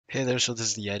Hey there, so this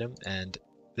is the item, and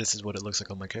this is what it looks like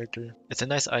on my character. It's a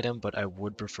nice item, but I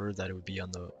would prefer that it would be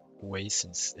on the waist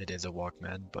since it is a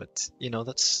Walkman, but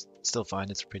that's still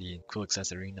fine. It's a pretty cool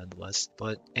accessory nonetheless.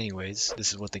 But anyways,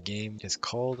 this is what the game is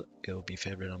called. It'll be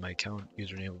favorite on my account.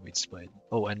 Username will be displayed.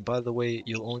 Oh, and by the way,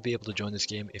 you'll only be able to join this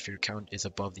game if your account is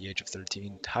above the age of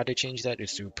 13. How to change that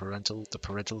is through the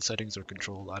parental settings or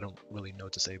control. I don't really know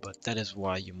what to say, but that is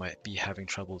why you might be having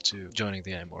trouble to joining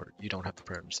the game or you don't have the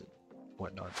permission.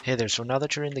 Whatnot. Hey there, so now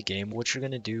that you're in the game, what you're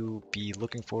gonna be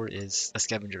looking for is a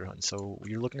scavenger hunt. So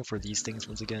you're looking for these things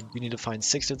once again. You need to find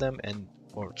 6 of them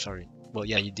or sorry, well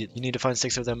yeah, you did. You need to find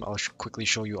 6 of them. I'll quickly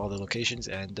show you all the locations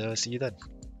and see you then.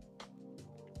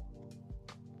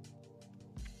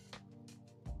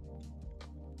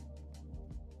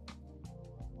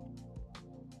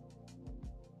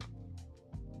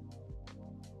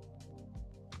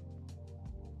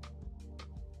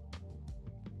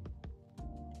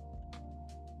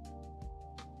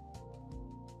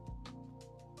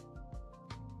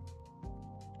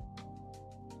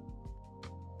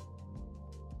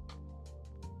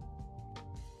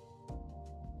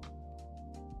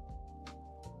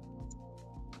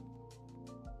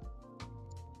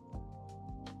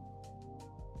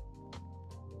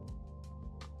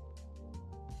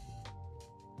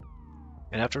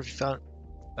 And after you found,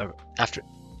 after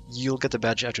you'll get the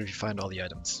badge after you find all the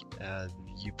items.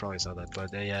 You probably saw that,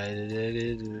 but yeah,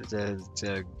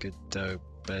 good,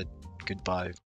 but goodbye.